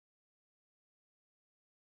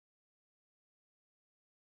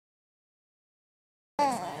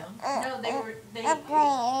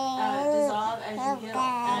they dissolve as you heal,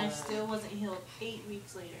 and I still wasn't healed 8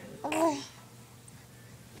 weeks later.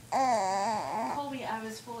 Colby, I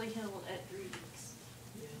was fully healed at 3 weeks.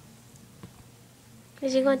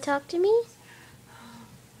 Is he going to talk to me?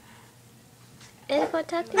 Is he going to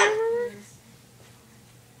talk to me, Mama?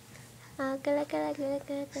 Oh, good. I'm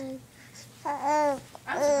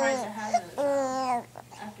surprised it hasn't.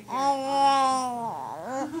 After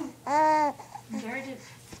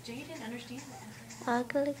Jay didn't understand that. Oh,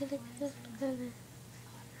 good. Because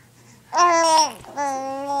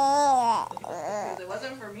it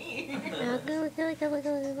wasn't for me. Oh, good.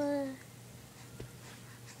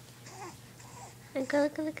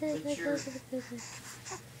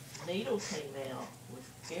 Needle came out with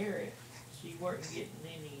Garrett. She wasn't getting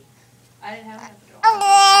any. I didn't have an epidural.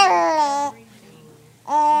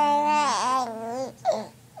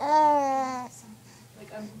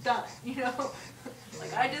 Like, I'm done, you know?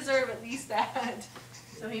 Like, I deserve at least that.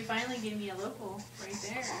 So he finally gave me a local right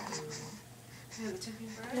there. It took me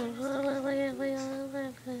forever.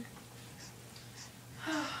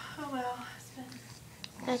 Oh well, it's been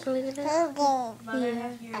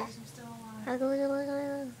 11.5 years. I'm still alive.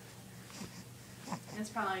 It's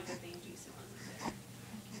probably a good thing Jason wasn't there. I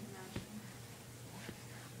can't imagine.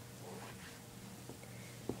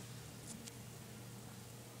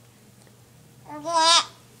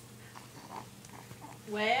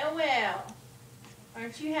 Well.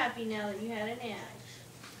 Aren't you happy now that you had an aunt?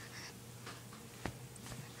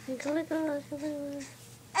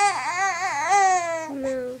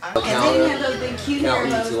 No. And they didn't have those big cute hair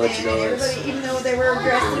bows then. Everybody, even though they were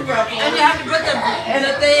dressed in ruffles, And you have to put the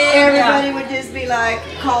thing. everybody would just be like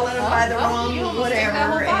calling them by the wrong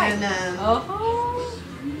whatever, and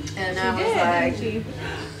I was like, I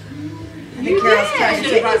think Carol's trying to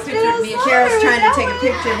take a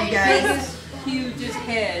picture of you guys. Huge his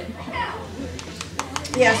head.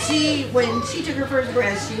 Yeah, when she took her first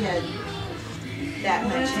breath, she had that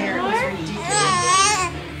much hair. It was ridiculous.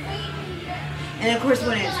 And of course,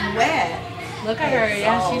 when it's wet, Look at her.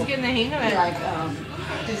 Yeah, she's getting the hang of it. like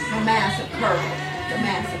just a massive curl.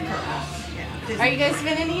 Yeah, Are you guys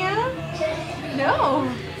spinning yet? No.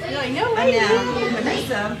 You're like, no I way. know.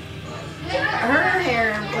 Vanessa, her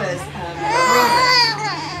hair was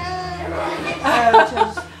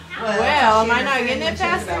Well, am I not getting it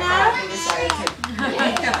fast enough?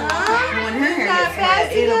 When her hair gets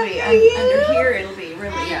wet, it'll be under here. It'll be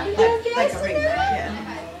really like a ring. Yeah.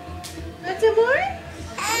 That's a more?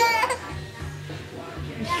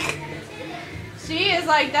 She is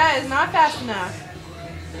like, that is not fast enough.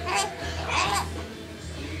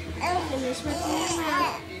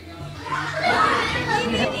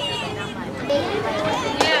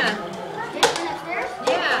 Yeah.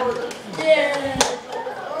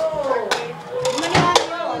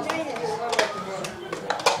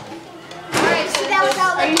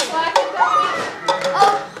 Are you slacking, Tony?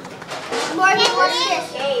 Morgan, what's this?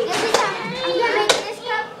 This is how I'm gonna make this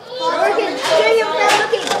cup. Morgan, turn your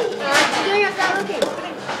flat looking.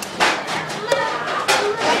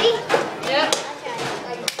 Ready? Yep.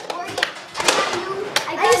 Morgan,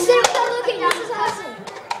 I got new looking. This is awesome.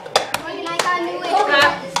 Morgan, I got a new way.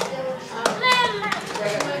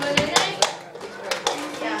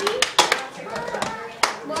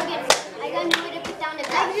 Morgan, I got a new way to put down the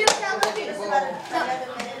cup.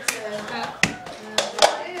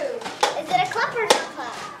 Is it a clap or no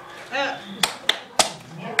clap?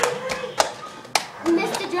 You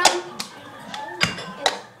missed the drum.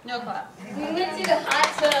 No clap. We went to the hot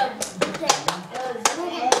tub.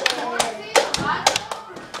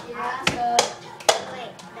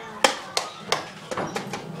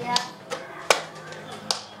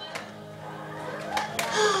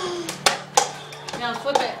 Now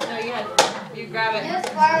flip it. No, you grab it. Just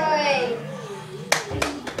far away.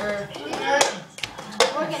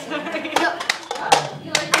 Morgan, no.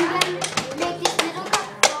 I'm gonna make this middle cup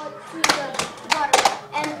go to the bottom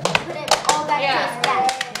and put it all back to the stack.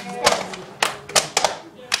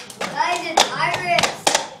 Guys, it's Iris.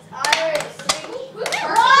 Iris.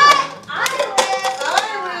 What? Iris.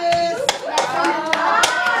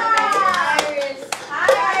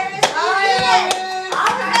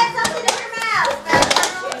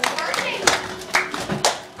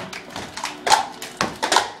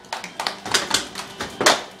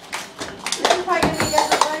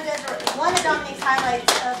 One of Dominique's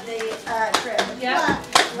highlights of the trip. Yeah.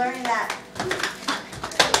 Learning that.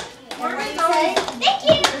 Morgan's What do you always- say? Thank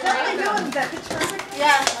you. Is that what they're doing? Is that pitch perfect?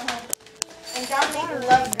 Yeah. And Dominique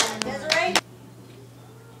loves that. Desiree?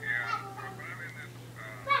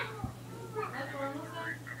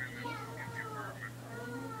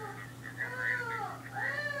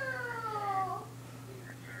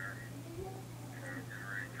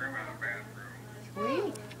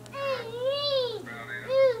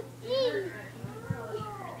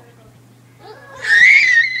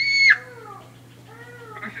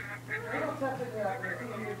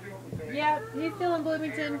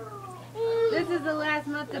 Bloomington. This is the last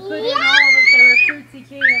month to put in all of the recruits he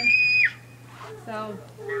can. So,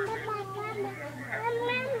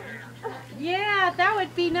 yeah, that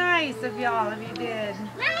would be nice of y'all if you did.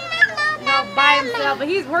 You know, by himself, but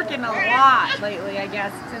he's working a lot lately, I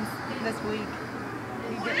guess, since this week.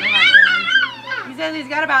 He's getting a lot done. He says he's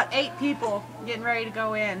got about 8 people getting ready to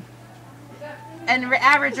go in. And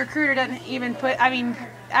average recruiter doesn't even put, I mean,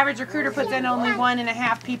 average recruiter puts in only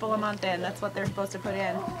 1.5 people a month in. That's what they're supposed to put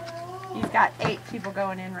in. He's got 8 people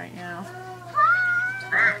going in right now.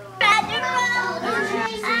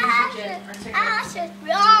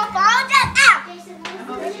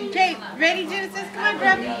 Okay, ready, Genesis? Come on,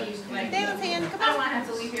 grab Dale's hand. Come on. I have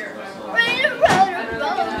to leave here. Ring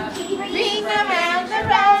around the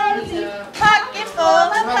rosy, pocket full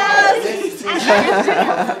of posies.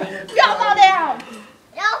 Y'all fall down.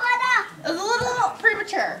 It was a little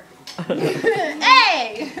premature.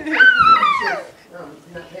 Hey!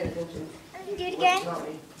 Do it again.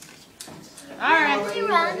 Alright.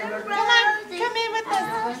 Come on, come in with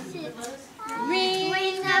us.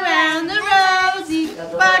 Ring around the rosy,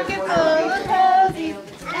 pocket full of posies.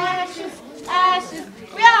 Ashes, ashes,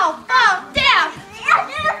 we all fall down. Good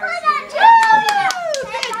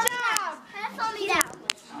job.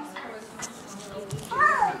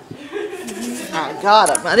 I got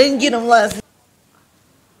him. I didn't get him last.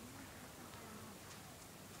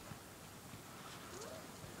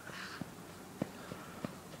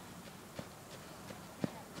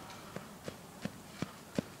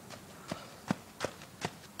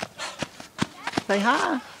 Say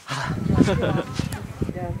hi.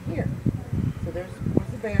 Down here. So there's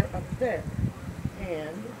a bear up there.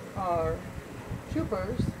 And our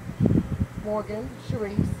troopers, Morgan,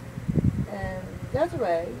 Sharice, and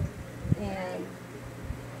Desiree, and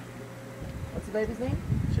what's the baby's name?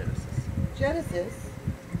 Genesis,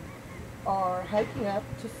 are hiking up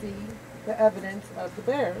to see the evidence of the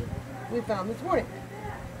bear we found this morning.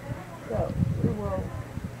 So we will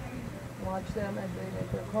watch them as they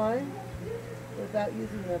make their climb without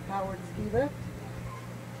using the powered ski lift,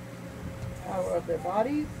 power of their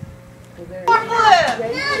bodies. So they're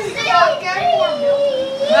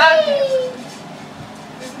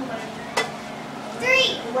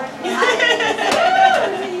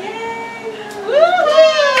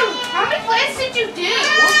How many flips did you do?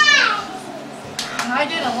 I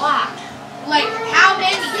did a lot. Like, how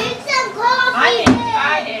many?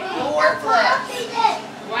 I did 4 flips.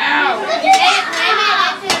 Wow. Did it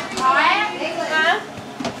land into the kayak? Huh?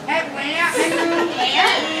 It went into the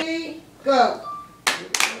kayak? go.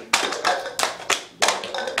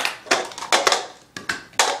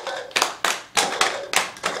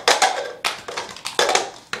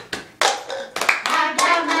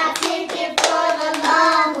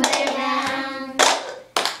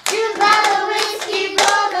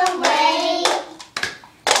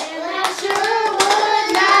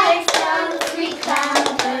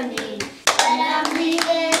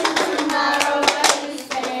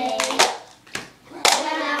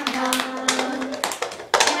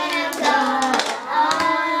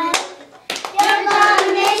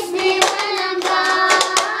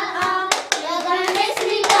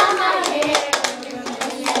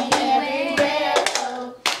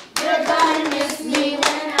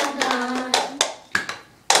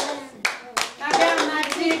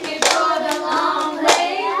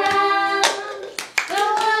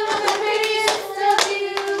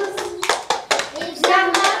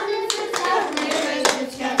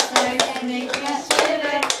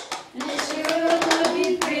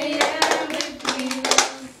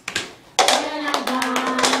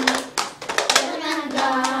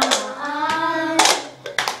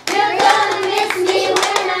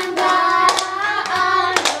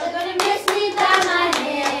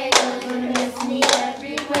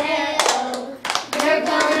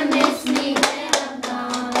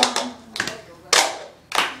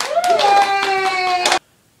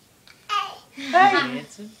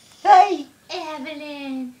 Hey!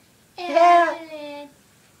 Evelyn. Yeah. Evelyn.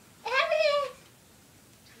 Evelyn.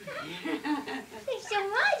 There's so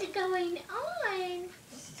much going on.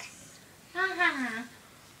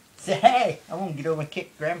 Say, hey, I want to get over and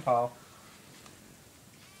kick Grandpa.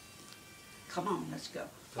 Come on, let's go.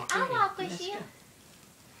 I'll walk with you.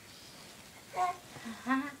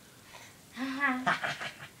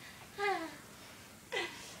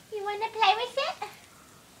 You want to play with it?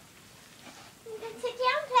 You can sit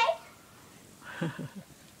down and play.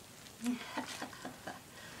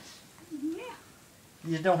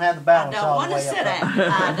 You just don't have the I balance don't all want the to way sit up. down.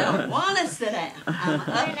 I don't want to sit down. I'm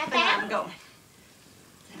up and I'm going.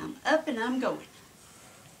 I'm up and I'm going.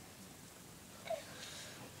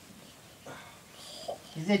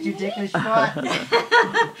 Is that your ticklish spot? Daddy,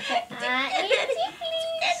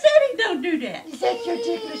 don't do that. Is that your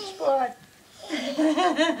ticklish spot?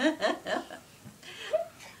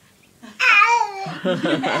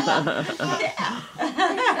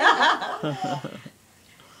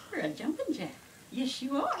 You're a jumping jack. Yes,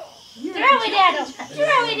 you are. You're Throw it at him.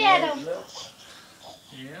 Throw it at him.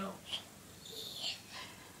 Yeah.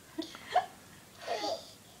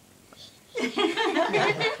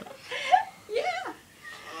 Yeah.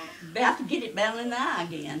 About to get it down in the eye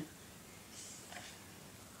again.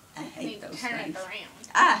 I hate those things.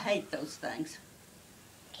 I hate those things.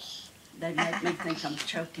 They make me think I'm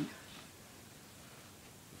choking.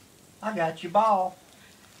 I got your ball.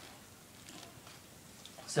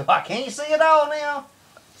 So I can't see it all now.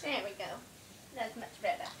 There we go. That's much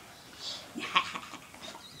better. Yeah.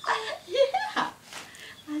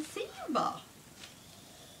 I see your ball.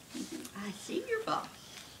 I see your ball.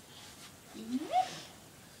 Yeah.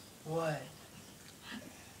 What?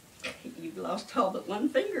 You've lost all but one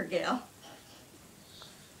finger, gal.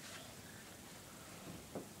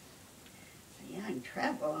 See, I can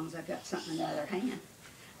travel as long as I've got something in the other hand.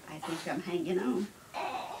 I think I'm hanging on.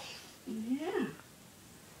 Yeah.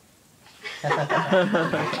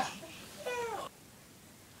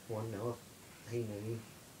 Well, no, he knew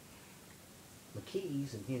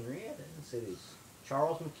McKee's and Henrietta. So it's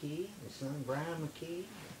Charles McKee, his son Brian McKee.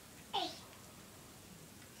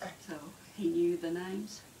 So he knew the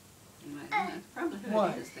names. That's probably who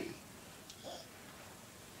What? it is then.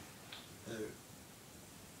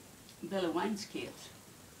 Billy Wayne's kids.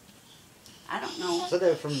 I don't know. So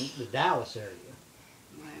they're from the Dallas area.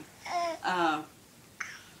 Well, Like I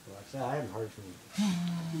said, I haven't heard from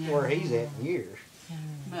where he's at in years.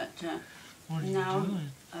 but What are you no,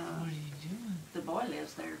 doing? What are you doing? the boy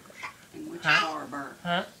lives there in Wichita or Burr.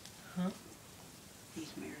 Huh?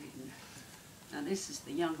 He's married. Now this is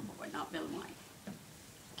the younger boy, not Billy Wayne.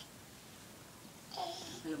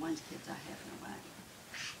 Billy Wayne's kids I have no idea.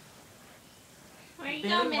 Where you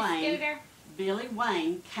Billy going, Miss Wayne. Scooter? Billy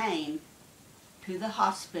Wayne came to the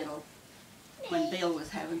hospital when Bill was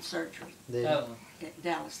having surgery The, Evelyn. at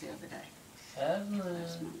Dallas the other day. Evelyn.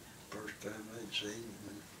 Last month. First time I'd seen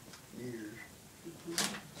him in years.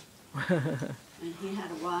 And he had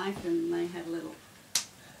a wife and they had a little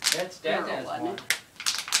That's girl, Dad's wasn't one. it?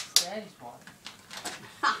 It's Daddy's one.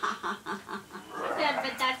 I said,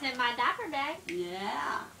 but that's in my diaper bag.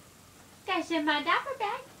 Yeah. That's in my diaper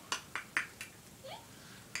bag.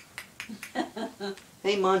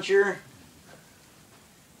 hey, Muncher.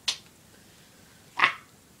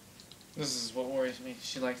 This is what worries me.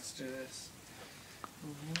 She likes to do this.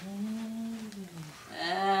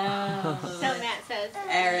 Oh, So Matt says,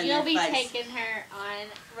 Air in you'll your be face. taking her on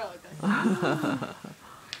roller coasters.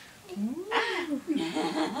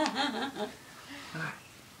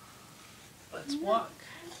 Let's walk.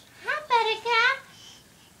 Hi, Buttercup.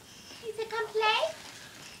 Is it come play?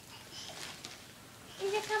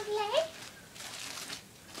 Is it come play?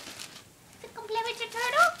 Is it come play with your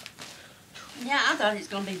turtle? Yeah, I thought he was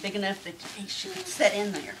going to be big enough that he should sit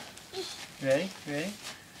in there. Ready? Ready?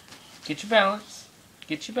 Get your balance.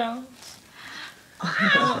 Get your balance.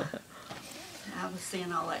 I was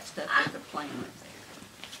seeing all that stuff that they're playing with there.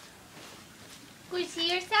 Can you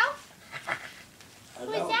see yourself?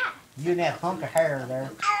 Who is that? You and that hunk of hair there.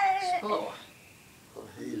 Oh,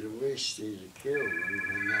 He's a wished he'd have killed him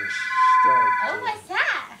when they Oh, started what's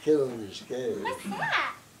that? killing his calves. What's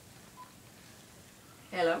that?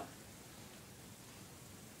 hello.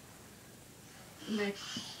 Nick.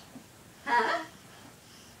 Huh?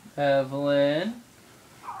 Evelyn.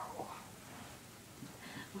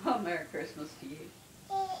 Well, Merry Christmas to you.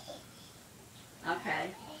 Okay.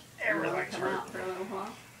 Everything's Come out for a little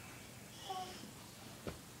while.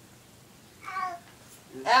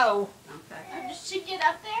 Oh. Okay. Did she get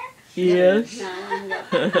up there? Yes. No,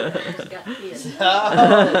 I just got kids.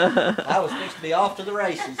 Oh, I was fixed to be off to the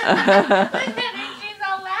races. Look at her, she's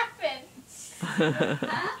all laughing.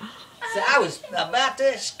 So I was about to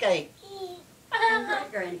escape.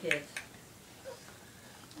 And great grandkids.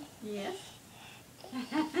 Yes.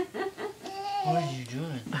 What are you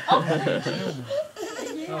doing?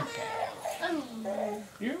 Okay.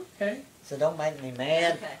 You're okay. So don't make me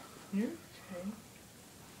mad. Okay. You're okay.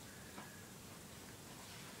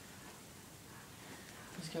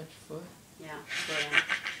 Who's got your foot? Yeah. Brilliant.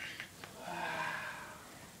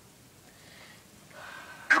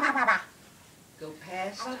 Go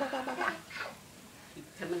past.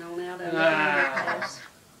 Keep coming on out of the pass.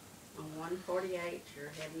 On 148, you're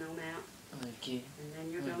heading on out. Okay. And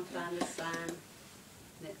then you're going to find a sign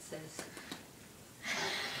that says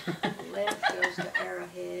left goes to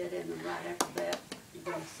Arrowhead, and then right after that You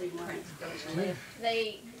gonna see when it's gonna live?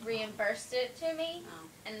 They reimbursed it to me, Oh.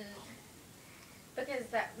 and because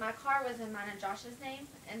my car was in mine and Josh's name,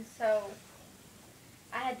 and so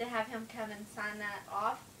I had to have him come and sign that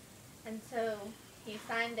off, and so he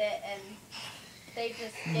signed it, and they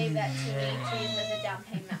just gave that to me to use as a down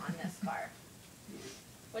payment on this car,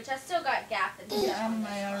 which I still got gap and stuff Yeah, on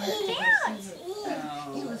I this already car. got to see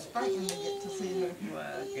her. He was frightened to get to see her.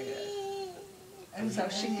 Well, good. And so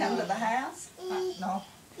she come to the house? No,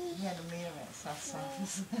 we had to meet him at Seth's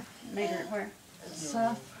office. Meet her where?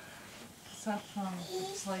 Seth from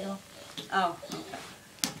Sligo. Oh, okay.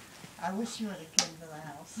 I wish you would have came to the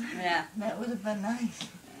house. Yeah. That would have been nice.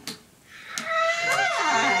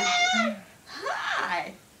 Hi.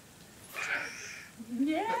 Hi.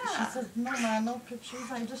 Yeah. But she said, no, Ma, no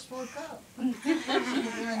pictures. I just woke up. She didn't do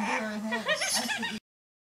her head. I